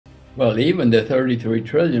Well, even the 33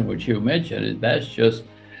 trillion, which you mentioned, that's just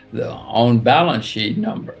the on balance sheet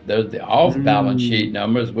number. There's the off balance sheet Mm,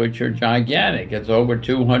 numbers, which are gigantic. It's over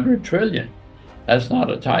 200 trillion. That's not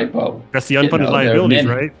a typo. that's the You unfunded know, there are liabilities,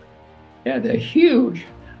 many, right? yeah, they're huge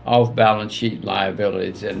off balance sheet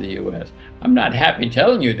liabilities in the U.S. I'm not happy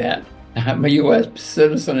telling you that. I'm a U.S.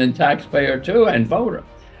 citizen and taxpayer too, and voter.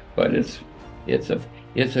 But it's a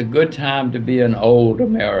it's a good time to be an old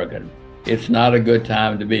American. It's not a good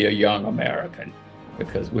time to be a young American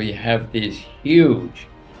because we have these huge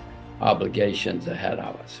obligations ahead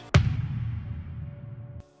of us.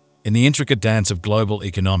 In the intricate dance of global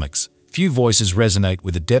economics, few voices resonate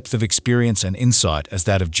with the depth of experience and insight as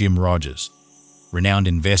that of Jim Rogers. Renowned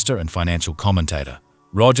investor and financial commentator,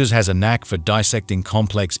 Rogers has a knack for dissecting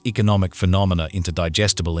complex economic phenomena into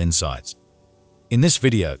digestible insights. In this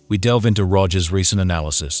video, we delve into Rogers' recent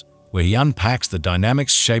analysis, where he unpacks the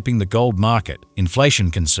dynamics shaping the gold market,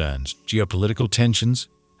 inflation concerns, geopolitical tensions,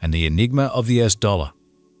 and the enigma of the US dollar.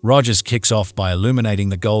 Rogers kicks off by illuminating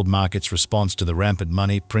the gold market's response to the rampant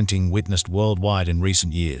money printing witnessed worldwide in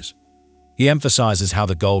recent years. He emphasizes how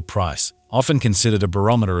the gold price, often considered a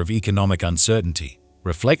barometer of economic uncertainty,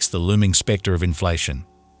 reflects the looming specter of inflation.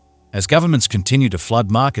 As governments continue to flood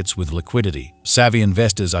markets with liquidity, savvy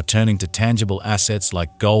investors are turning to tangible assets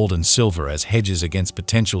like gold and silver as hedges against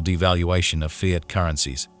potential devaluation of fiat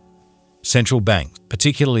currencies. Central banks,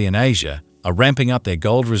 particularly in Asia, are ramping up their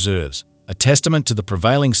gold reserves, a testament to the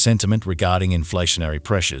prevailing sentiment regarding inflationary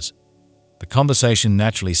pressures. The conversation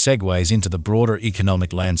naturally segues into the broader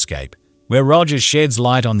economic landscape, where Rogers sheds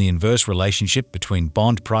light on the inverse relationship between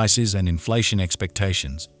bond prices and inflation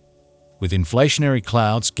expectations. With inflationary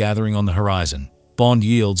clouds gathering on the horizon, bond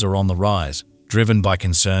yields are on the rise, driven by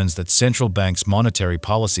concerns that central banks' monetary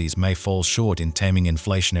policies may fall short in taming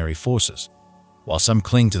inflationary forces. While some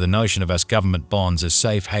cling to the notion of US government bonds as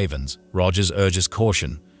safe havens, Rogers urges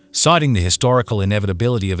caution, citing the historical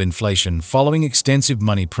inevitability of inflation following extensive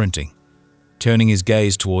money printing. Turning his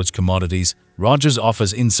gaze towards commodities, Rogers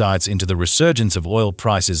offers insights into the resurgence of oil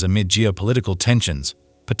prices amid geopolitical tensions,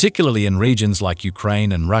 particularly in regions like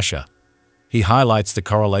Ukraine and Russia. He highlights the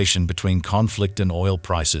correlation between conflict and oil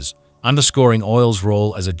prices, underscoring oil's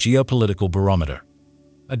role as a geopolitical barometer.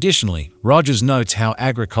 Additionally, Rogers notes how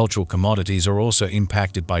agricultural commodities are also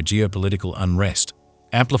impacted by geopolitical unrest,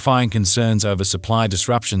 amplifying concerns over supply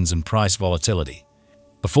disruptions and price volatility.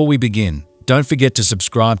 Before we begin, don't forget to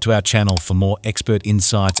subscribe to our channel for more expert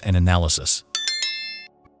insights and analysis.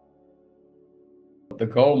 The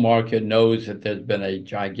gold market knows that there's been a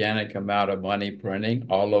gigantic amount of money printing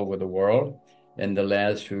all over the world in the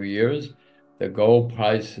last few years. The gold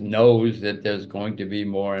price knows that there's going to be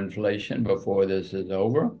more inflation before this is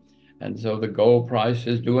over. And so the gold price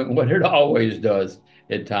is doing what it always does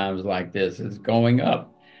at times like this. It's going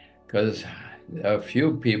up because a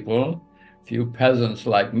few people, few peasants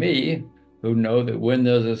like me, who know that when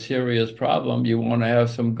there's a serious problem, you want to have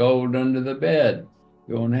some gold under the bed.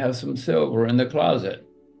 You want to have some silver in the closet.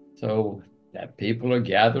 So that people are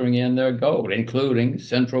gathering in their gold, including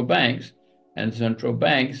central banks. And central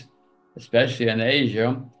banks, especially in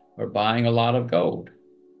Asia, are buying a lot of gold.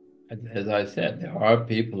 As I said, there are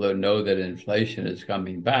people who know that inflation is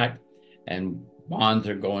coming back and bonds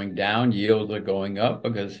are going down, yields are going up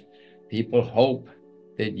because people hope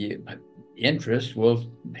that interest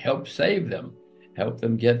will help save them, help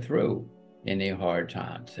them get through any hard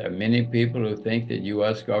times. There are many people who think that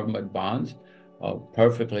U.S. government bonds are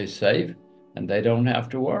perfectly safe and they don't have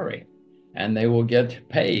to worry and they will get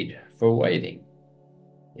paid for waiting.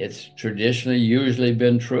 It's traditionally usually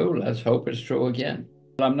been true. Let's hope it's true again.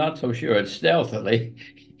 I'm not so sure. It's stealthily.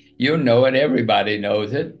 You know it. Everybody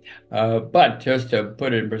knows it. But just to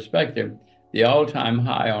put it in perspective, the all-time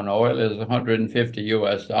high on oil is 150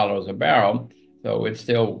 US dollars a barrel. So it's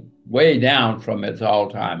still way down from its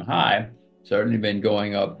all-time high. Certainly been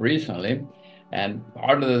going up recently. And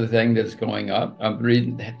part of the thing that's going up,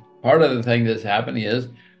 part of the thing that's happening is,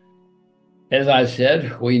 as I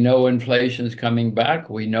said, we know inflation is coming back.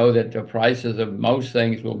 We know that the prices of most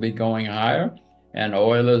things will be going higher, and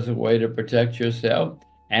oil is a way to protect yourself.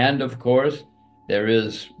 And of course, there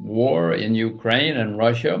is war in Ukraine and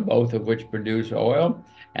Russia, both of which produce oil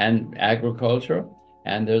and agriculture,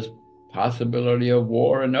 and there's possibility of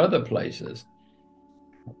war in other places.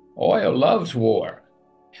 Oil loves war.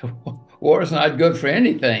 War is not good for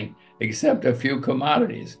anything except a few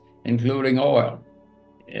commodities, including oil.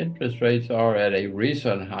 Interest rates are at a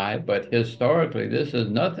recent high, but historically, this is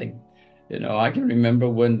nothing. I can remember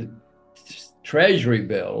when treasury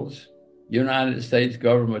bills, United States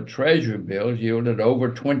government treasury bills yielded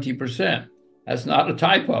over 20%. That's not a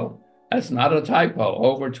typo. That's not a typo,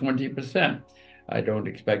 over 20%. I don't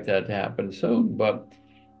expect that to happen soon, but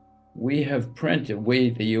we have printed, we,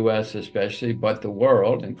 the US especially, but the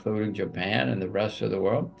world, including Japan and the rest of the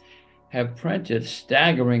world, have printed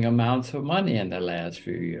staggering amounts of money in the last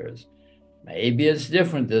few years. Maybe it's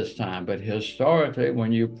different this time, but historically,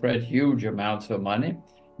 when you print huge amounts of money,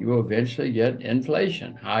 you eventually get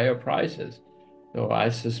inflation, higher prices. So I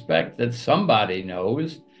suspect that somebody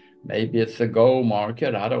knows, maybe it's the gold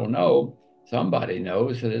market, I don't know. Somebody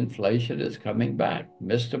knows that inflation is coming back.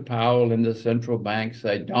 Mr. Powell and the central bank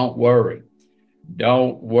say, don't worry.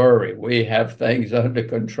 Don't worry, we have things under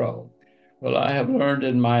control. Well, I have learned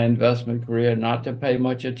in my investment career not to pay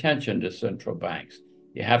much attention to central banks.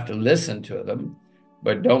 You have to listen to them,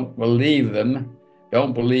 but don't believe them.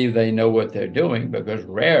 Don't believe they know what they're doing, because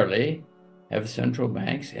rarely have central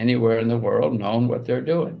banks anywhere in the world known what they're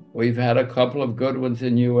doing. We've had a couple of good ones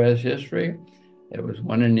in US history. There was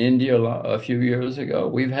one in India a few years ago.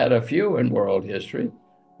 We've had a few in world history,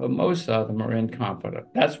 but most of them are incompetent.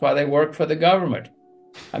 That's why they work for the government.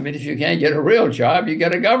 I mean, if you can't get a real job, you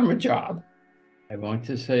get a government job. I want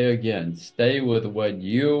to say again, stay with what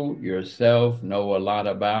you yourself know a lot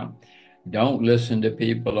about. Don't listen to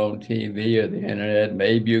people on TV or the internet.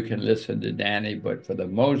 Maybe you can listen to Danny, but for the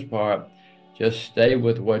most part, just stay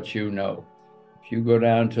with what you know. If you go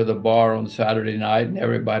down to the bar on Saturday night and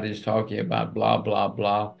everybody's talking about blah, blah,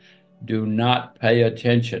 blah, do not pay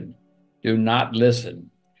attention. Do not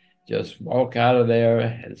listen. Just walk out of there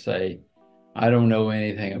and say, I don't know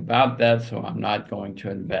anything about that, so I'm not going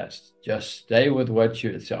to invest. Just stay with what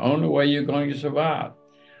it's the only way you're going to survive.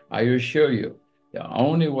 I assure you, the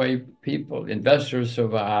only way investors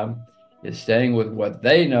survive is staying with what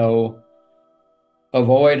they know.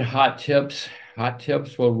 Avoid hot tips. Hot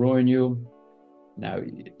tips will ruin you. Now,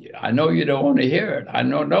 I know you don't want to hear it. I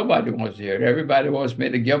know nobody wants to hear it. Everybody wants me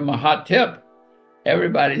to give them a hot tip.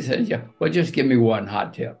 Everybody says, yeah, well, just give me one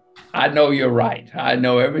hot tip. I know you're right. I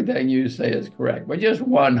know everything you say is correct, but just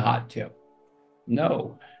one hot tip.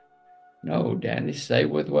 No, Danny, stay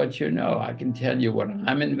with what you know. I can tell you what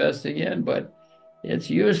I'm investing in, but it's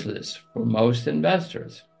useless for most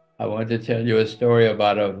investors. I want to tell you a story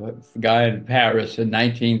about a guy in Paris in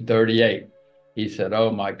 1938. He said,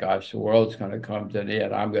 oh my gosh, the world's going to come to an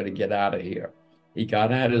end. I'm going to get out of here. He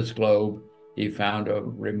got out his globe. He found a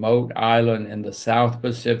remote island in the South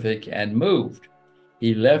Pacific and moved.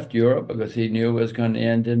 He left Europe because he knew it was going to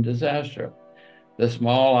end in disaster. The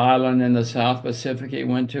small island in the South Pacific he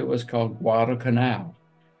went to was called Guadalcanal,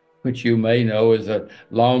 which you may know is the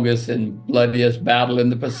longest and bloodiest battle in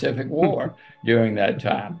the Pacific War during that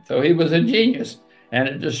time. So he was a genius, and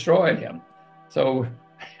it destroyed him. So,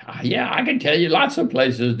 yeah, I can tell you lots of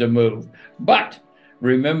places to move, but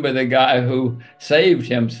remember the guy who saved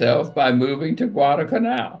himself by moving to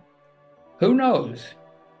Guadalcanal. Who knows?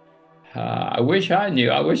 I wish I knew.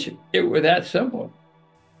 I wish it were that simple.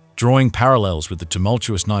 Drawing parallels with the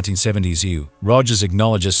tumultuous 1970s EU, Rogers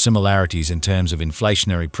acknowledges similarities in terms of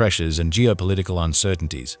inflationary pressures and geopolitical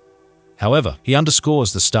uncertainties. However, he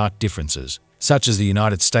underscores the stark differences, such as the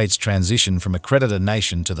United States' transition from a creditor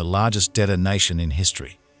nation to the largest debtor nation in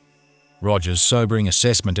history. Rogers' sobering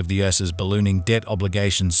assessment of the US's ballooning debt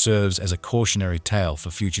obligations serves as a cautionary tale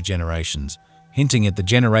for future generations, hinting at the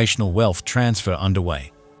generational wealth transfer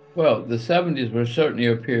underway. Well, the 70s were certainly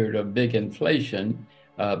a period of big inflation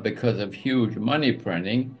because of huge money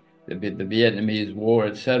printing, the Vietnamese War,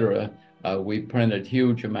 etc. We printed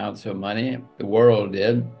huge amounts of money, the world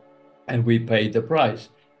did, and we paid the price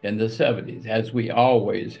in the 70s, as we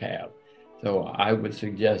always have. So I would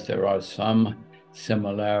suggest there are some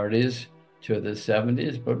similarities to the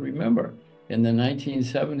 70s, but remember, in the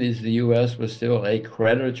 1970s, the US was still a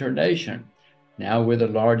creditor nation. Now we're the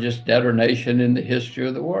largest debtor nation in the history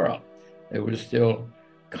of the world. There was still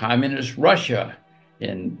communist Russia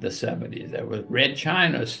in the 70s. There was Red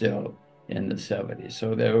China still in the 70s.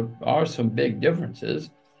 So there are some big differences.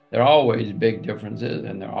 There are always big differences,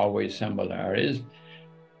 and there are always similarities.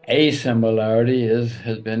 A similarity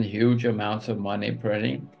has been huge amounts of money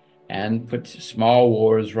printing and put small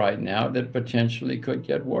wars right now that potentially could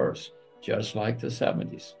get worse, just like the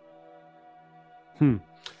 70s.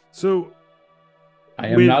 So I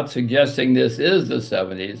am not suggesting this is the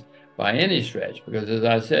 70s by any stretch, because as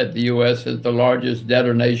I said, the US is the largest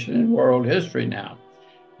debtor nation in world history now.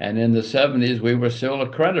 And in the 70s, we were still a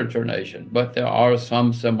creditor nation, but there are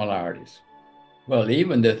some similarities. Well,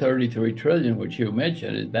 even the 33 trillion, which you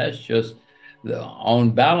mentioned, that's just the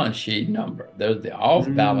on balance sheet number. There's the off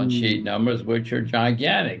balance sheet numbers, which are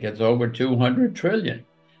gigantic. It's over 200 trillion.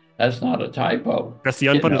 That's not a typo. That's the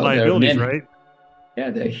unfunded liabilities, right? Yeah,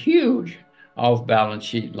 they're huge. off-balance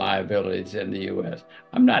sheet liabilities in the U.S.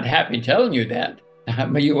 I'm not happy telling you that.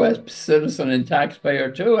 I'm a U.S. citizen and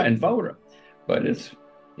taxpayer too, and voter. But it's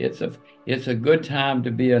a it's a good time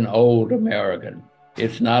to be an old American.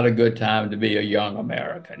 It's not a good time to be a young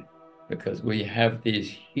American because we have these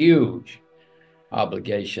huge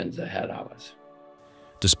obligations ahead of us.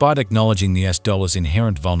 Despite acknowledging the US dollar's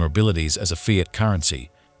inherent vulnerabilities as a fiat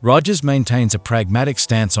currency, Rogers maintains a pragmatic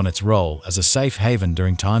stance on its role as a safe haven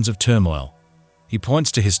during times of turmoil. He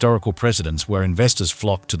points to historical precedents where investors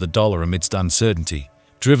flock to the dollar amidst uncertainty,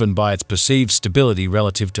 driven by its perceived stability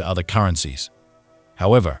relative to other currencies.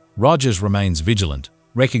 However, Rogers remains vigilant,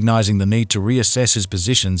 recognizing the need to reassess his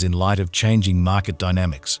positions in light of changing market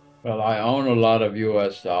dynamics. Well, I own a lot of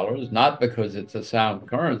US dollars, not because it's a sound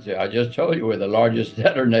currency. I just told you we're the largest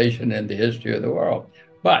debtor nation in the history of the world.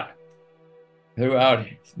 But throughout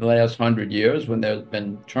the last 100 years, when there's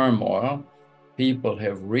been turmoil, people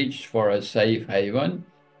have reached for a safe haven.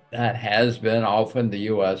 That has been often the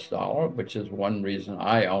US dollar, which is one reason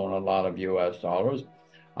I own a lot of US dollars.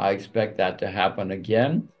 I expect that to happen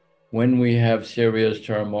again. When we have serious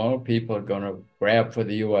turmoil, people are going to grab for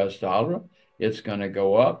the US dollar. It's going to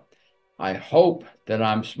go up. I hope that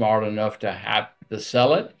I'm smart enough to have to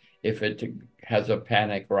sell it if it has a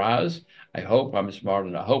panic rise. I hope I'm smart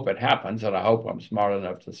enough. I hope it happens, and I hope I'm smart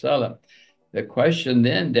enough to sell it. The question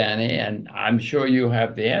then, Danny, and I'm sure you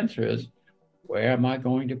have the answer, is where am I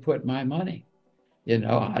going to put my money?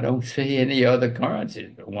 I don't see any other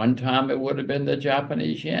currencies. At one time, it would have been the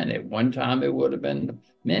Japanese yen. At one time, it would have been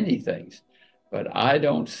many things. But I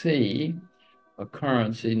don't see a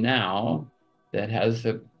currency now that has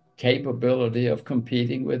the capability of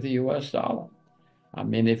competing with the US dollar. I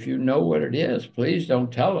mean, if you know what it is, please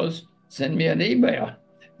don't tell us. Send me an email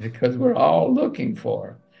because we're all looking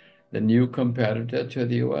for the new competitor to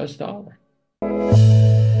the US dollar.